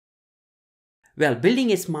Well,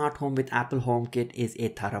 building a smart home with Apple HomeKit is a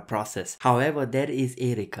thorough process. However, there is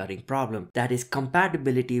a recurring problem, that is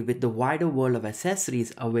compatibility with the wider world of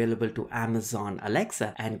accessories available to Amazon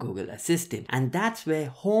Alexa and Google Assistant. And that's where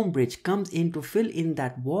Homebridge comes in to fill in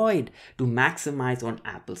that void to maximize on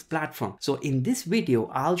Apple's platform. So in this video,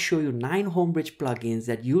 I'll show you 9 Homebridge plugins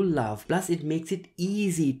that you'll love, plus it makes it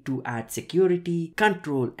easy to add security,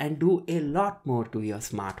 control, and do a lot more to your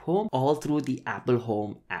smart home, all through the Apple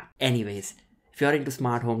Home app. Anyways, if you're into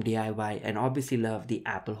smart home DIY and obviously love the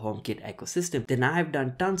Apple HomeKit ecosystem, then I've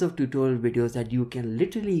done tons of tutorial videos that you can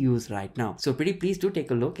literally use right now. So pretty please do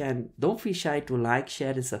take a look, and don't feel shy to like,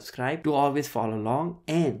 share, and subscribe to always follow along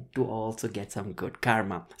and to also get some good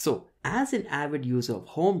karma. So as an avid user of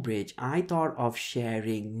Homebridge, I thought of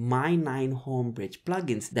sharing my 9 Homebridge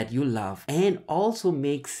plugins that you love, and also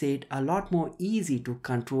makes it a lot more easy to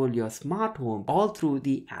control your smart home all through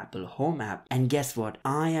the Apple Home app. And guess what?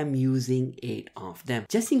 I am using 8 of them.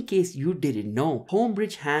 Just in case you didn't know,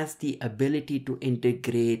 Homebridge has the ability to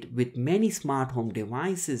integrate with many smart home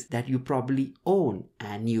devices that you probably own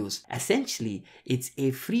and use. Essentially, it's a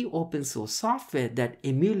free open source software that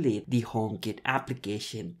emulates the HomeKit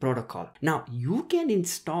application protocol. Now, you can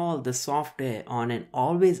install the software on an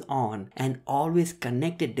always on and always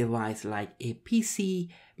connected device like a PC,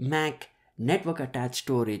 Mac, network attached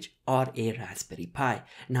storage, or a Raspberry Pi.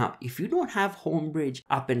 Now, if you don't have Homebridge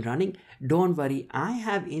up and running, don't worry, I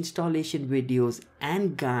have installation videos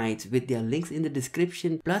and guides with their links in the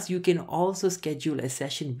description. Plus, you can also schedule a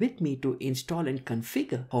session with me to install and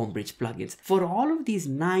configure Homebridge plugins. For all of these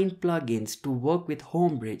 9 plugins to work with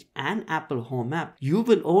Homebridge and Apple Home app, you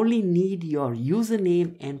will only need your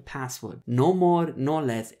username and password. No more, no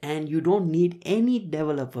less, and you don't need any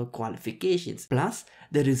developer qualifications. Plus,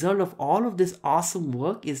 the result of all of this awesome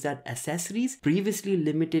work is that accessories previously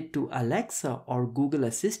limited to Alexa or Google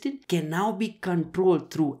Assistant can now be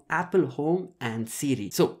controlled through Apple Home and Siri.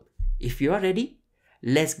 So if you are ready,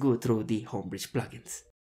 let's go through the Homebridge plugins.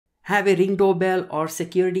 Have a Ring doorbell or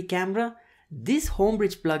security camera? This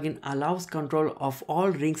Homebridge plugin allows control of all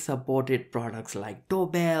Ring supported products like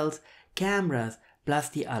doorbells, cameras, plus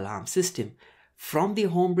the alarm system. From the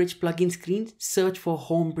Homebridge plugin screen, search for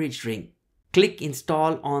Homebridge Ring. Click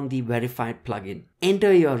install on the verified plugin.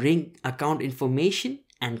 Enter your Ring account information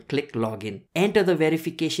and click login. Enter the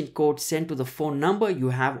verification code sent to the phone number you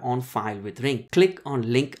have on file with Ring. Click on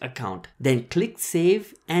link account. Then click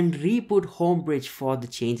save and reboot Homebridge for the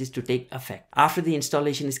changes to take effect. After the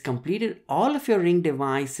installation is completed, all of your Ring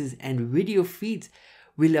devices and video feeds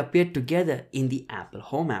will appear together in the Apple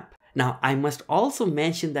Home app. Now, I must also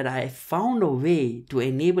mention that I found a way to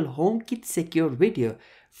enable HomeKit secure video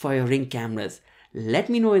for your Ring cameras. Let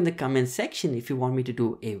me know in the comment section if you want me to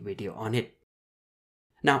do a video on it.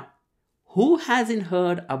 Now, who hasn't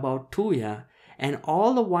heard about Tuya and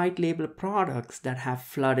all the white label products that have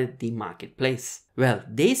flooded the marketplace? Well,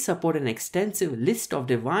 they support an extensive list of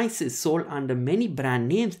devices sold under many brand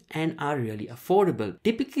names and are really affordable.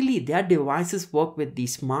 Typically, their devices work with the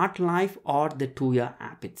Smart Life or the Tuya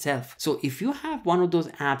app itself. So if you have one of those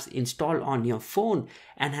apps installed on your phone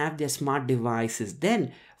and have their smart devices,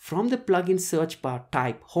 then from the plugin search bar,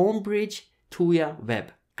 type Homebridge Tuya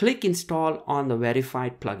Web. Click install on the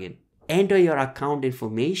verified plugin. Enter your account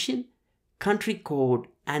information, country code,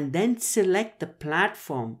 and then select the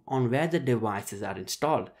platform on where the devices are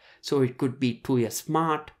installed. So it could be Tuya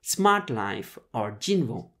Smart, Smart Life, or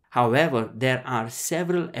Jinvo. However, there are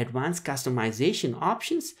several advanced customization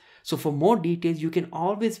options. So for more details, you can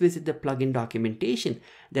always visit the plugin documentation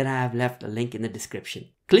that I have left a link in the description.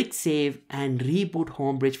 Click save and reboot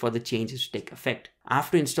Homebridge for the changes to take effect.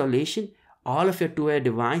 After installation, all of your Tuya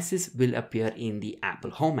devices will appear in the Apple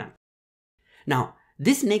Home app. Now,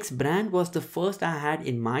 this next brand was the first I had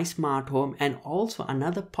in my smart home, and also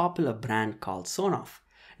another popular brand called Sonoff.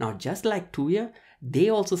 Now, just like Tuya, they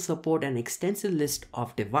also support an extensive list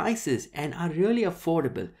of devices and are really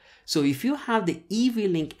affordable. So if you have the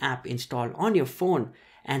EV-Link app installed on your phone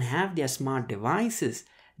and have their smart devices,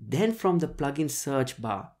 then from the plugin search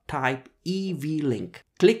bar, type EV-Link.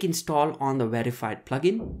 Click install on the verified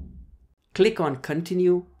plugin. Click on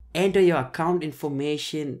continue. Enter your account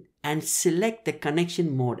information and select the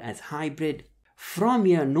connection mode as hybrid. From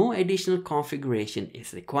here, no additional configuration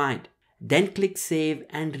is required. Then click save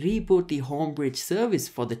and reboot the Homebridge service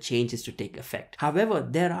for the changes to take effect. However,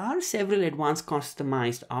 there are several advanced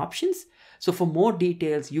customized options. So for more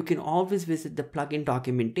details, you can always visit the plugin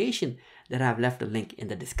documentation that I've left a link in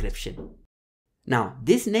the description. Now,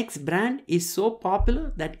 this next brand is so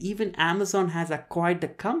popular that even Amazon has acquired the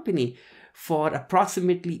company, for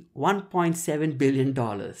approximately $1.7 billion.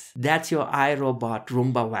 That's your iRobot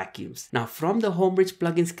Roomba vacuums. Now from the Homebridge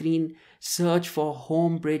plugin screen, search for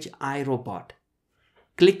Homebridge iRobot.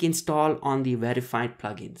 Click install on the verified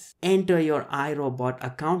plugins. Enter your iRobot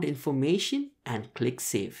account information and click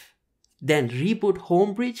save. Then reboot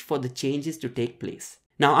Homebridge for the changes to take place.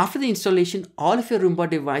 Now after the installation, all of your Roomba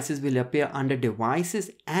devices will appear under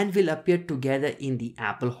devices and will appear together in the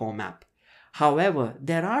Apple Home app. However,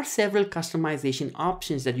 there are several customization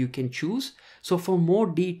options that you can choose. So for more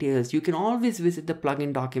details, you can always visit the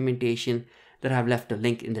plugin documentation that I've left a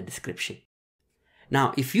link in the description.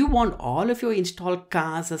 Now, if you want all of your installed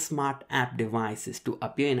Kasa Smart App devices to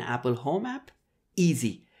appear in Apple Home app,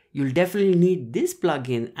 easy. You'll definitely need this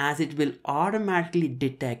plugin as it will automatically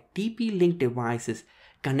detect Tplink devices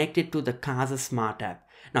connected to the Kasa Smart App.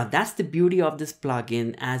 Now that's the beauty of this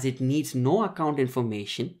plugin as it needs no account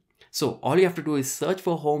information. So all you have to do is search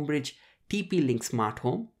for Homebridge Tplink Smart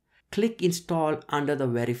Home, click install under the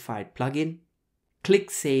verified plugin, click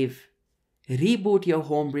save, reboot your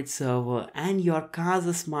Homebridge server and your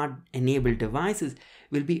Kasa Smart enabled devices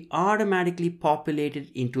will be automatically populated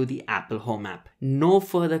into the Apple Home app. No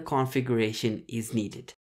further configuration is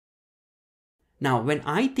needed. Now, when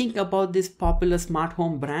I think about this popular smart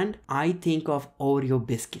home brand, I think of Oreo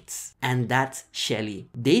biscuits, and that's Shelly.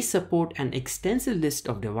 They support an extensive list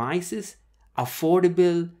of devices,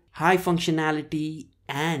 affordable, high functionality,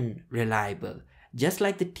 and reliable. Just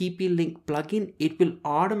like the Tplink plugin, it will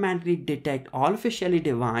automatically detect all of your Shelly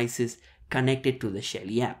devices connected to the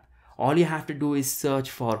Shelly app. All you have to do is search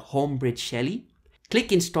for Homebridge Shelly,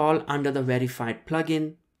 click install under the verified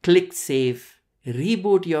plugin, click save,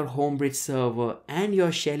 reboot your Homebridge server and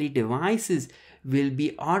your Shelly devices will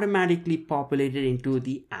be automatically populated into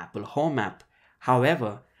the Apple Home app.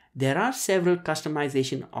 However, there are several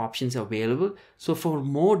customization options available. So for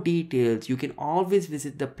more details, you can always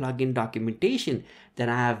visit the plugin documentation that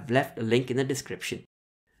I have left a link in the description.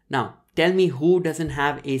 Now, tell me who doesn't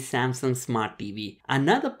have a Samsung Smart TV?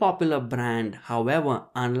 Another popular brand, however,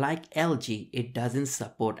 unlike LG, it doesn't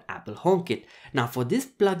support Apple HomeKit. Now, for this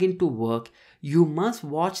plugin to work, you must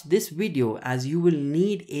watch this video as you will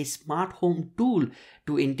need a smart home tool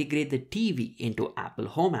to integrate the TV into Apple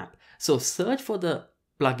Home app. So search for the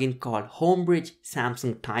plugin called Homebridge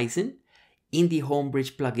Samsung Tizen in the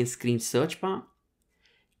Homebridge plugin screen search bar.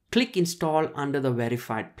 Click install under the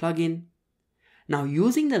verified plugin. Now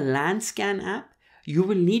using the LAN scan app, you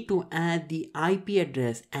will need to add the IP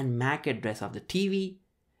address and MAC address of the TV,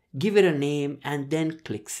 give it a name and then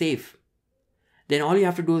click save. Then all you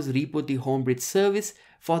have to do is reboot the Homebridge service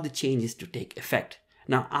for the changes to take effect.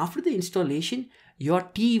 Now after the installation, your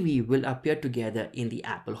TV will appear together in the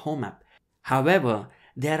Apple Home app. However,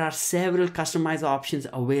 there are several customized options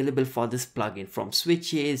available for this plugin, from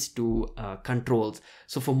switches to controls.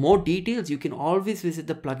 So for more details, you can always visit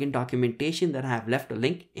the plugin documentation that I have left a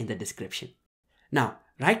link in the description. Now,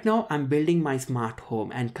 right now I'm building my smart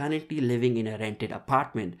home and currently living in a rented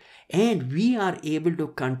apartment, and we are able to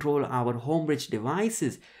control our Homebridge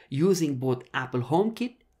devices using both Apple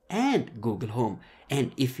HomeKit and Google Home.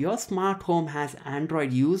 And if your smart home has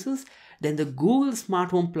Android users, then the Google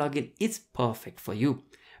Smart Home plugin is perfect for you.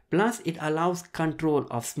 Plus, it allows control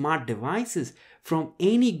of smart devices from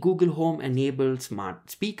any Google Home enabled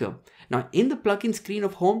smart speaker. Now, in the plugin screen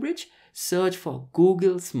of Homebridge, search for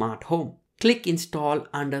Google Smart Home. Click install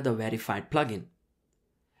under the verified plugin.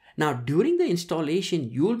 Now, during the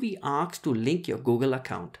installation, you will be asked to link your Google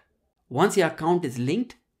account. Once your account is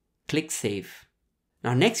linked, click save.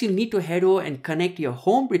 Now, next you need to head over and connect your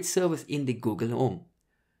Homebridge service in the Google Home.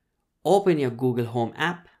 Open your Google Home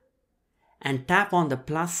app and tap on the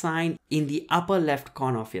plus sign in the upper left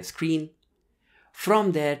corner of your screen.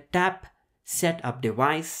 From there, tap Set Up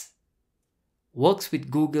Device, Works with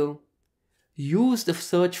Google, use the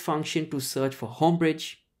search function to search for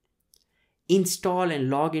Homebridge, install and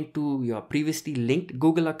log into your previously linked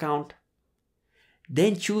Google account,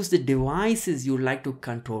 then choose the devices you'd like to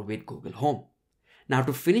control with Google Home. Now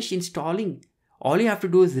to finish installing, all you have to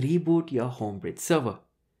do is reboot your Homebridge server.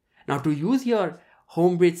 Now to use your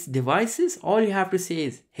Homebridge devices, all you have to say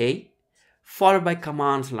is hey, followed by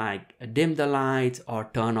commands like dim the lights or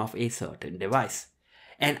turn off a certain device.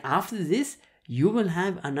 And after this, you will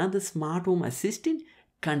have another smart home assistant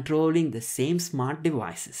controlling the same smart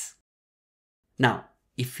devices. Now,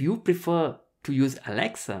 if you prefer to use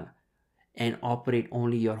Alexa and operate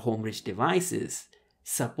only your Homebridge devices,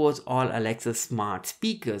 supports all Alexa smart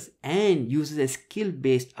speakers and uses a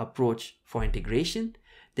skill-based approach for integration,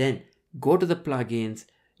 then go to the plugins,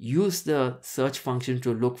 use the search function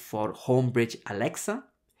to look for Homebridge Alexa,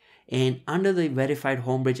 and under the verified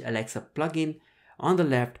Homebridge Alexa plugin, on the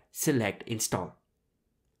left, select Install.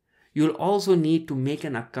 You'll also need to make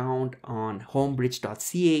an account on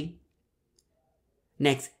homebridge.ca.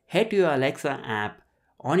 Next, head to your Alexa app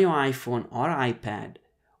on your iPhone or iPad.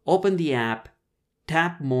 Open the app,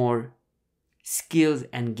 tap More, Skills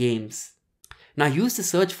and Games. Now use the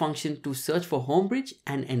search function to search for Homebridge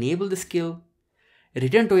and enable the skill.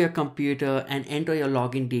 Return to your computer and enter your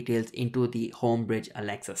login details into the Homebridge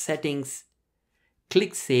Alexa settings.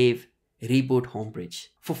 Click Save, reboot Homebridge.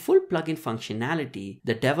 For full plugin functionality,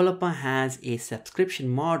 the developer has a subscription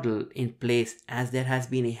model in place as there has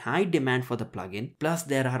been a high demand for the plugin, plus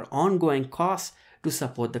there are ongoing costs to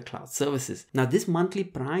support the cloud services. Now this monthly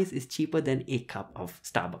price is cheaper than a cup of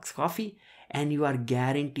Starbucks coffee, and you are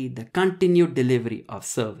guaranteed the continued delivery of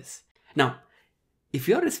service. Now, if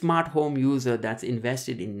you're a smart home user that's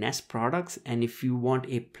invested in Nest products, and if you want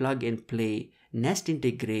a plug and play Nest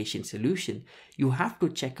integration solution, you have to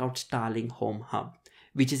check out Starlink Home Hub,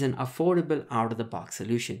 which is an affordable out-of-the-box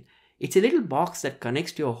solution. It's a little box that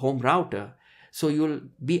connects to your home router, so you'll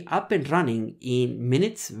be up and running in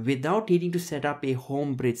minutes without needing to set up a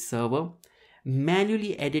Homebridge server,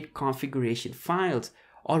 manually edit configuration files,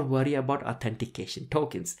 or worry about authentication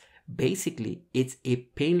tokens. Basically, it's a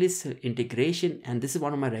painless integration, and this is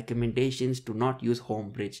one of my recommendations to not use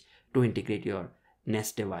Homebridge to integrate your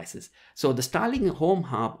Nest devices. So the Starlink Home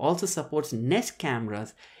Hub also supports Nest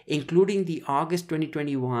cameras, including the August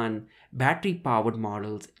 2021 battery powered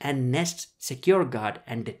models and Nest Secure Guard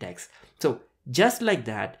and Detects. So just like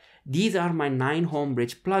that, these are my 9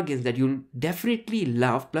 Homebridge plugins that you'll definitely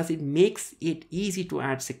love. Plus it makes it easy to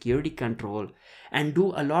add security control and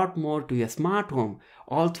do a lot more to your smart home,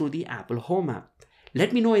 all through the Apple Home app.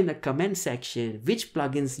 Let me know in the comment section which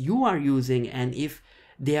plugins you are using and if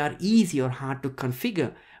they are easy or hard to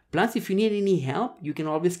configure. Plus, if you need any help, you can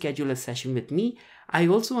always schedule a session with me. I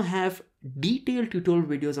also have detailed tutorial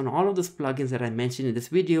videos on all of those plugins that I mentioned in this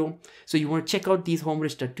video. So you want to check out these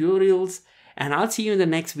Homebridge tutorials, and I'll see you in the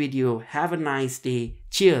next video. Have a nice day.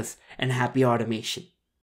 Cheers and happy automation.